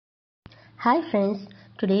Hi friends,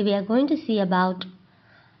 today we are going to see about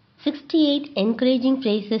 68 encouraging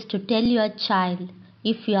phrases to tell your child.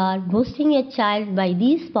 If you are boosting your child by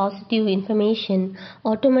these positive information,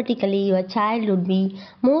 automatically your child would be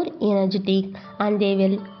more energetic and they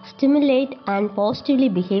will stimulate and positively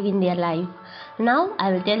behave in their life. Now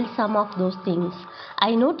I will tell some of those things.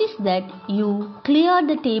 I noticed that you clear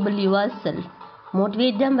the table yourself.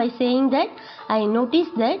 Motivate them by saying that I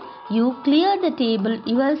noticed that you clear the table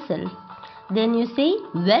yourself. Then you say,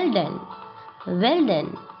 well done, well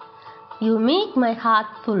done. You make my heart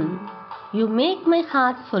full. You make my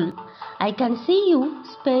heart full. I can see you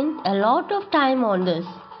spend a lot of time on this.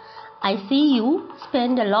 I see you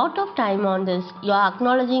spend a lot of time on this. You are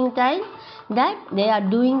acknowledging that they are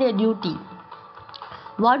doing their duty.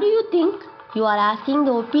 What do you think? You are asking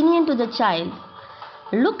the opinion to the child.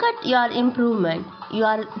 Look at your improvement. You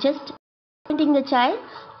are just pointing the child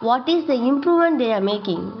what is the improvement they are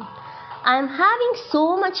making. I am having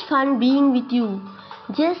so much fun being with you.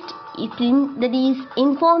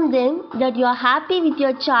 Inform them that you are happy with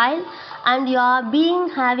your child and you are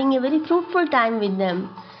having a very fruitful time with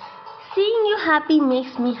them. Seeing you happy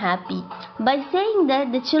makes me happy. By saying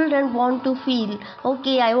that, the children want to feel,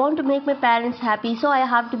 okay, I want to make my parents happy, so I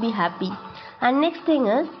have to be happy. And next thing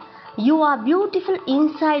is, you are beautiful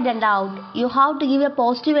inside and out. You have to give a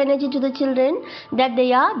positive energy to the children that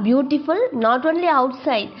they are beautiful not only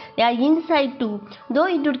outside, they are inside too. Though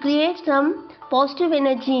it would create some positive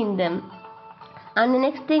energy in them. And the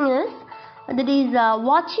next thing is,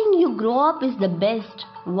 watching you grow up is the best.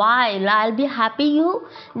 While I'll be happy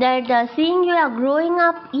seeing you are growing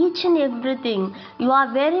up each and everything. You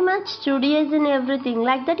are very much studious in everything.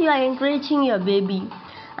 Like that you are encouraging your baby.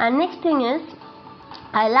 And next thing is,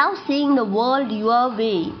 I love seeing the world your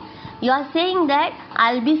way. You are saying that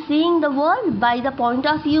I'll be seeing the world by the point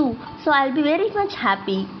of view. So I'll be very much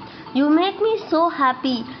happy. You make me so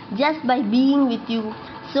happy just by being with you.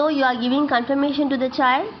 So you are giving confirmation to the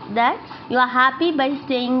child that you are happy by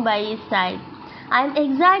staying by his side. I am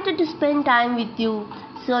excited to spend time with you.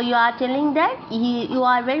 So you are telling that you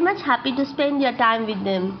are very much happy to spend your time with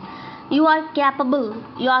them. You are capable.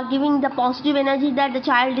 You are giving the positive energy that the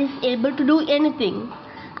child is able to do anything.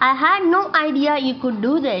 I had no idea you could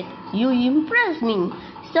do that. You impress me.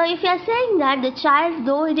 So if you are saying that the child,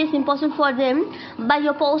 though it is impossible for them, by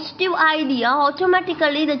your positive idea,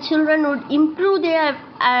 automatically the children would improve their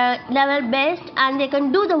level best and they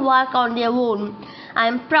can do the work on their own. I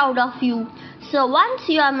am proud of you. So once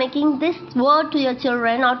you are making this word to your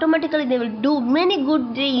children, automatically they will do many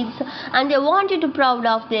good deeds and they want you to be proud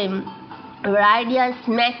of them. Your ideas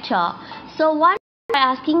matter. So once by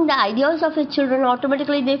asking the ideas of your children,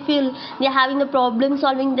 automatically they feel they are having the problem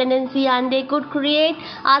solving tendency and they could create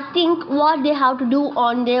or think what they have to do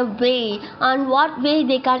on their way and what way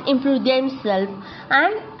they can improve themselves.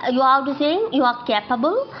 And you have to say you are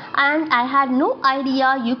capable and I had no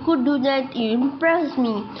idea you could do that. You impress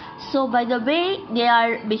me. So by the way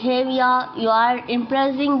their behavior, you are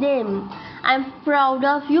impressing them. I am proud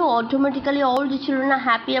of you. Automatically all the children are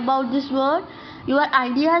happy about this word. Your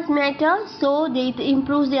ideas matter, so it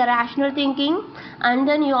improves their rational thinking. And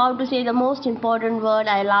then you have to say the most important word,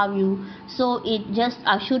 I love you. So it just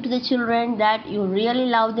assures to the children that you really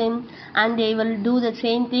love them and they will do the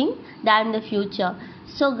same thing that in the future.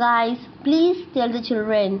 So guys, please tell the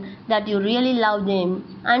children that you really love them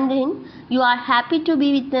and then you are happy to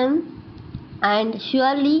be with them. And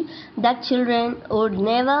surely that children would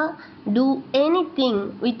never do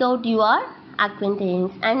anything without your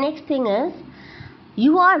acquaintance. And next thing is,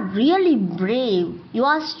 you are really brave. You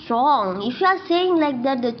are strong. If you are saying like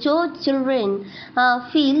that, the children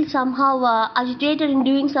feel somehow agitated in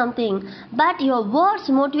doing something. But your words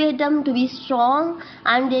motivate them to be strong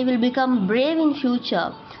and they will become brave in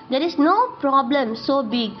future. There is no problem so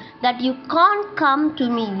big that you can't come to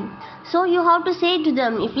me. So you have to say to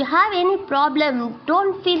them, if you have any problem,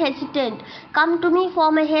 don't feel hesitant. Come to me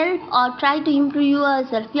for my help or try to improve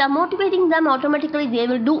yourself. You are motivating them, automatically they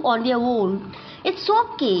will do on their own. It's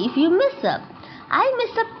okay if you mess up. I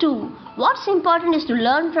mess up too. What's important is to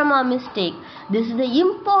learn from our mistake. This is the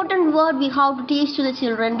important word we have to teach to the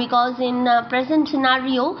children because in present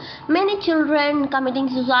scenario, many children committing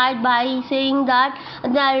suicide by saying that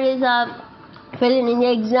there is a failing in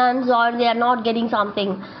the exams or they are not getting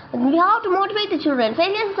something. We have to motivate the children.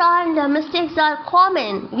 Failures and mistakes are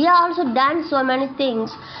common. We have also done so many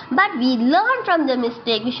things, but we learn from the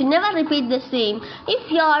mistake. We should never repeat the same.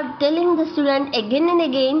 If you are telling the student again and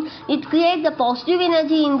again, it creates the positive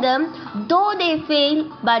energy in them. Though they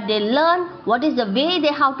fail, but they learn what is the way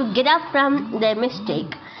they have to get up from their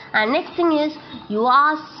mistake. And next thing is, you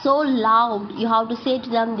are so loud. You have to say to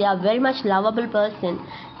them they are very much lovable person.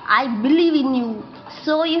 I believe in you.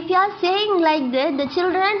 So if you are saying like that, the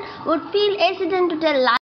children would feel hesitant to tell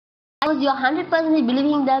lies because you are 100%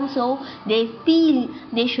 believing them, so they feel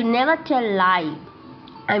they should never tell lie.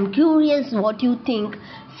 I'm curious what you think.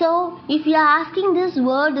 So if you are asking this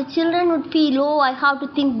word, the children would feel, oh, I have to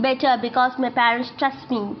think better because my parents trust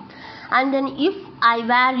me. And then if I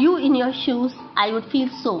wear you in your shoes, I would feel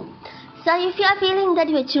so. So if you are feeling that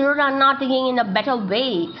your children are not thinking in a better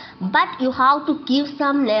way, but you have to give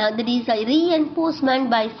some, that is a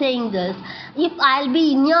reinforcement by saying this. If I'll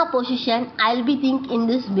be in your position, I'll be thinking in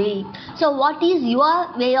this way. So what is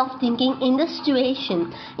your way of thinking in this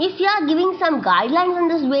situation? If you are giving some guidelines in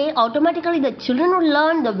this way, automatically the children will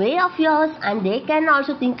learn the way of yours and they can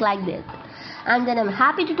also think like this. And then I'm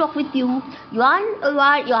happy to talk with you. You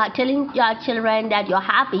are telling your children that you're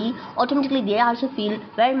happy, automatically they also feel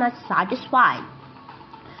very much satisfied.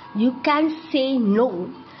 You can say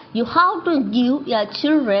no. You have to give your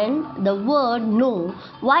children the word no.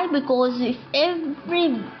 Why? Because if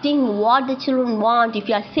everything what the children want, if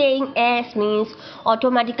you are saying yes, means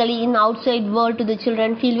automatically in outside world to the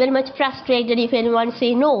children feel very much frustrated if anyone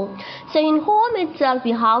say no. So in home itself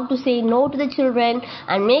you have to say no to the children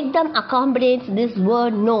and make them accommodate this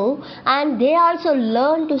word no, and they also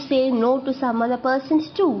learn to say no to some other persons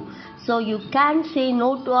too. So you can say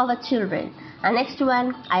no to our children. And next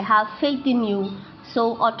one, I have faith in you.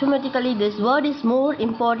 So automatically this word is more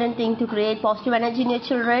important thing to create positive energy in your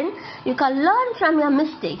children. You can learn from your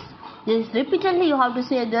mistakes. This repeatedly you have to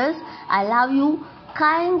say this. I love you,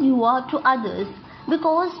 kind you are to others.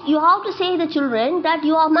 Because you have to say to the children that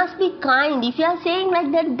you must be kind. If you are saying like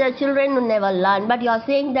that, the children will never learn. But you are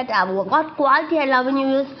saying that what quality I love in you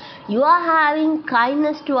is you are having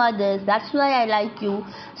kindness to others. That's why I like you.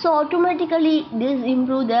 So automatically this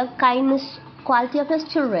improves the kindness quality of your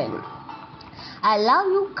children. I love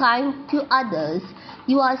you, kind to others.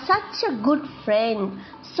 You are such a good friend.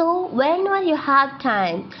 So whenever you have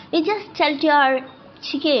time, you just tell your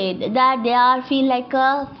kid that they are feel like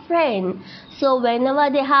a friend. So whenever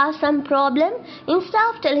they have some problem, instead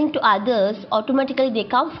of telling to others, automatically they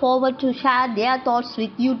come forward to share their thoughts with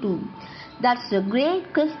you too. That's a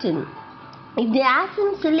great question. If they ask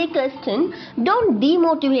some silly question, don't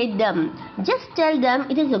demotivate them. Just tell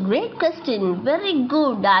them it is a great question, very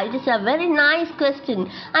good, it is a very nice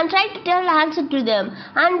question, and try to tell the answer to them.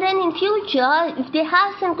 And then in future, if they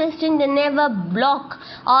have some question, they never block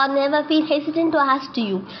or never feel hesitant to ask to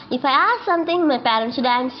you. If I ask something, my parents should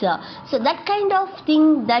answer. So that kind of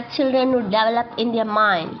thing that children would develop in their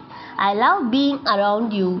mind. I love being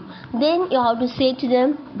around you. Then you have to say to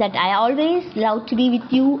them that I always love to be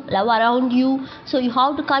with you, love around you. So you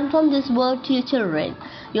have to confirm this word to your children.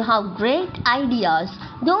 You have great ideas.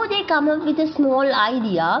 Though they come up with a small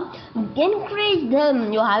idea, encourage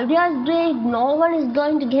them. Your idea is great. No one is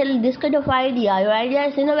going to get this kind of idea. Your idea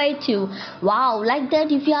is innovative. Wow, like that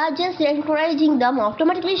if you are just encouraging them,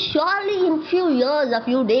 automatically surely in few years, a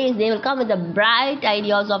few days, they will come with the bright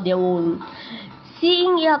ideas of their own.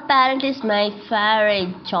 Seeing your parent is my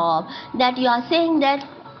favorite job. That you are saying that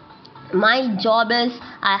my job is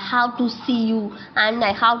I have to see you and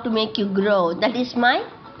I have to make you grow. That is my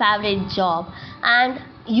favorite job. And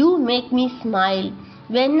you make me smile.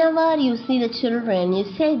 Whenever you see the children, you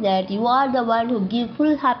say that you are the one who gives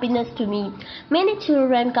full happiness to me. Many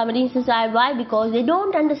children commit suicide. Why? Because they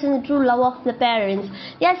don't understand the true love of the parents.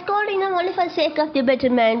 They are scolding them only for the sake of their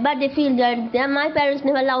betterment, but they feel that my parents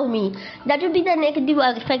never love me. That would be the negative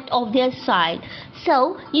effect of their side.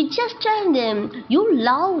 So you just tell them you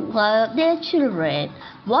love their children.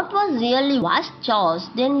 What was really was choice?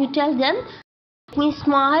 Then you tell them, make me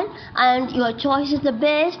smile and your choice is the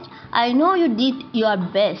best. I know you did your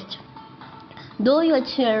best. Though your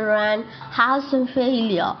children have some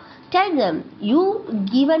failure, tell them you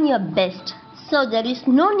given your best. So there is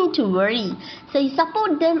no need to worry. So you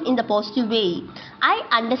support them in the positive way. I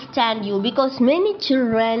understand you because many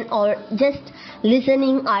children are just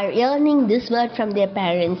listening or learning this word from their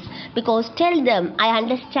parents. Because tell them, I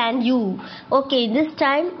understand you. Okay, this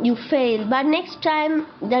time you failed, but next time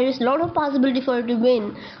there is a lot of possibility for you to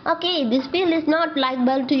win. Okay, this field is not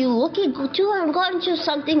likable to you. Okay, go and choose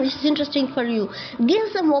something which is interesting for you. Give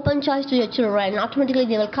some open choice to your children. Automatically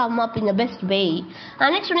they will come up in the best way.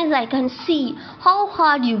 And next one is I can see how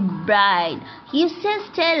hard you tried. You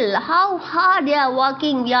just tell how hard they are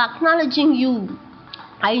working. We are acknowledging you.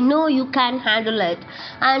 I know you can handle it.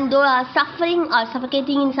 And though are suffering or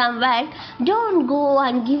suffocating in some way, don't go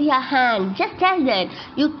and give your hand. Just tell that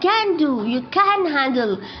you can do, you can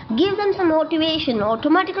handle. Give them some motivation.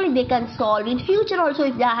 Automatically they can solve. In future also,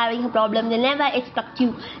 if they are having a problem, they never expect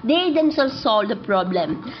you. They themselves solve the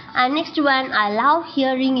problem. And next one, I love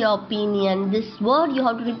hearing your opinion. This word you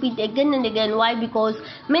have to repeat again and again. Why? Because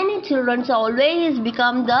many children always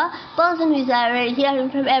become the person who is hearing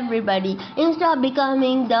from everybody. Instead of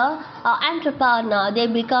becoming the entrepreneur, they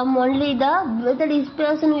become only the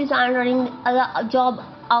person who is handling the job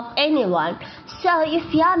of anyone. So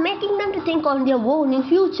if you are making them to think on their own in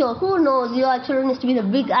future, who knows, your children is to be the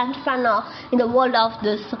big entrepreneur in the world of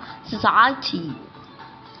this society.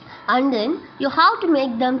 And then you have to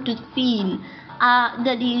make them to feel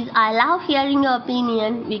that is, I love hearing your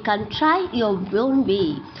opinion, we can try your own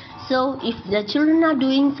way. So if the children are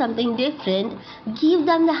doing something different, give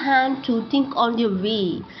them the hand to think on their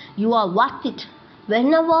way. You are worth it.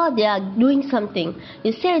 Whenever they are doing something,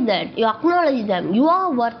 you say that, you acknowledge them, you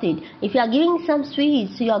are worth it. If you are giving some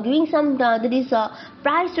sweets, you are giving some that is a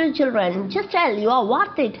prize to the children, just tell you are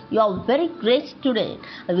worth it. You are very great student,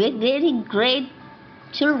 a very great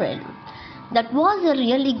children. That was a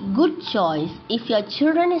really good choice. If your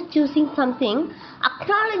children is choosing something,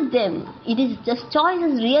 acknowledge them. Just choice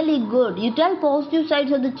is really good. You tell positive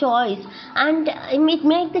sides of the choice, and it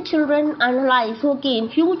make the children analyze. Okay, in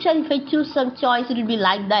future if I choose some choice, it will be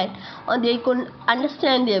like that, or they can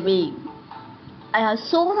understand their way. I have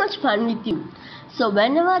so much fun with you. So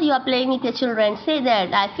whenever you are playing with your children, say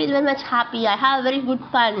that I feel very much happy, I have very good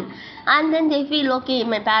fun. And then they feel, okay,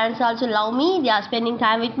 my parents also love me, they are spending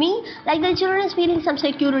time with me. Like the children is feeling some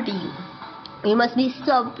security. You must be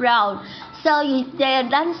so proud. So if they have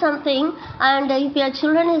done something, and if your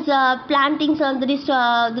children is planting some, there is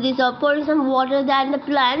pouring some water than the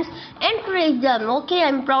plants, encourage them. Okay,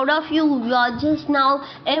 I'm proud of you. You are just now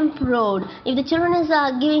improved. If the children is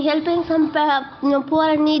helping some poor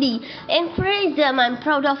and needy, encourage them. I'm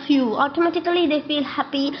proud of you. Automatically they feel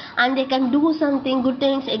happy and they can do something good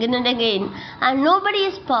things again and again. And nobody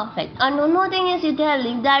is perfect. And one more thing is, you tell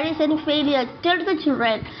if there is any failure, tell the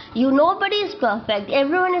children, nobody is perfect.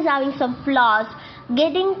 Everyone is having some flaws.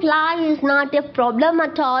 Getting flaw is not a problem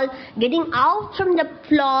at all. Getting out from the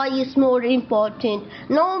flaw is more important.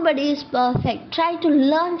 Nobody is perfect. Try to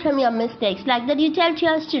learn from your mistakes. Like that you tell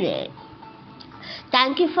yesterday.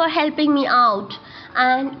 Thank you for helping me out.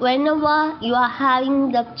 And whenever you are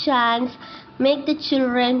having the chance, make the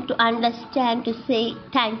children to understand to say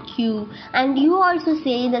thank you, and you also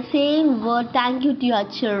say the same word thank you to your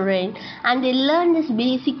children, and they learn this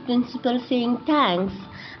basic principle saying thanks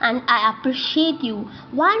and I appreciate you.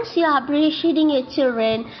 Once you are appreciating your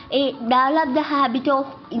children, develop the habit of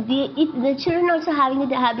the children also having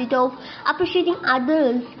the habit of appreciating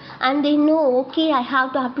others, and they know, okay, I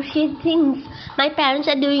have to appreciate things. My parents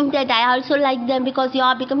are doing that, I also like them, because you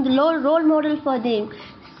are become the role model for them.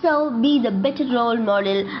 So be the better role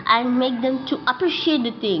model and make them to appreciate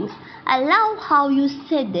the things. I love how you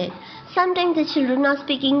said it. Sometimes the children are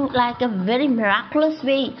speaking like a very miraculous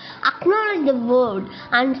way. Acknowledge the word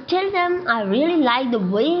and tell them, I really like the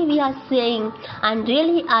way we are saying, and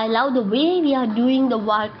really I love the way we are doing the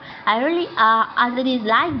work. I really others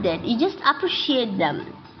like that. You just appreciate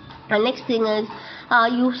them. The next thing is,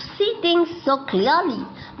 you see things so clearly.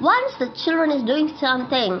 Once the children is doing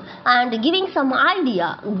something and giving some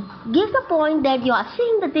idea, give the point that you are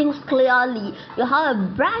seeing the things clearly. You have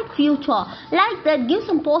a bright future. Like that, give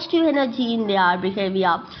some positive energy in their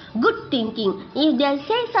behavior. Good thinking. If they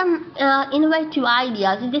say some innovative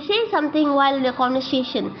ideas, if they say something while in a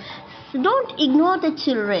conversation, don't ignore the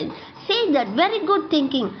children. Say that, very good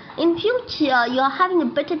thinking. In future, you are having a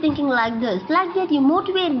better thinking like this. Like that, you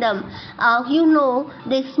motivate them.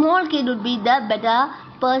 The small kid would be the better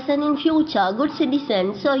person in future, good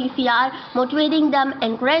citizen. So if you are motivating them,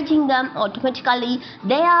 encouraging them, automatically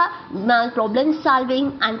their problem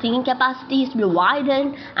solving and thinking capacities will be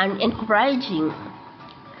widened and encouraging.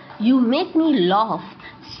 You make me laugh.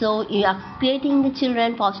 So you are creating the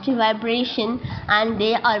children positive vibration, and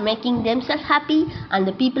they are making themselves happy and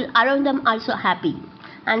the people around them also happy.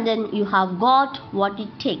 And then you have got what it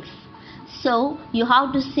takes. So you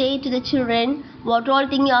have to say to the children, what all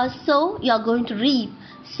thing you are sow, you are going to reap.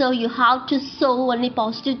 So you have to sow only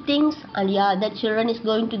positive things, and the children is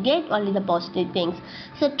going to get only the positive things.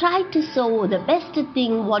 So try to sow the best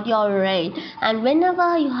thing what you are read, and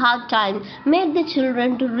whenever you have time, make the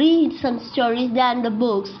children to read some stories than the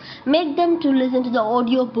books. Make them to listen to the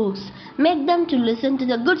audio books. Make them to listen to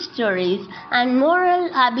the good stories, and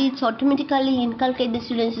moral habits automatically inculcate the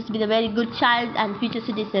students to be the very good child and future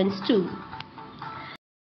citizens too.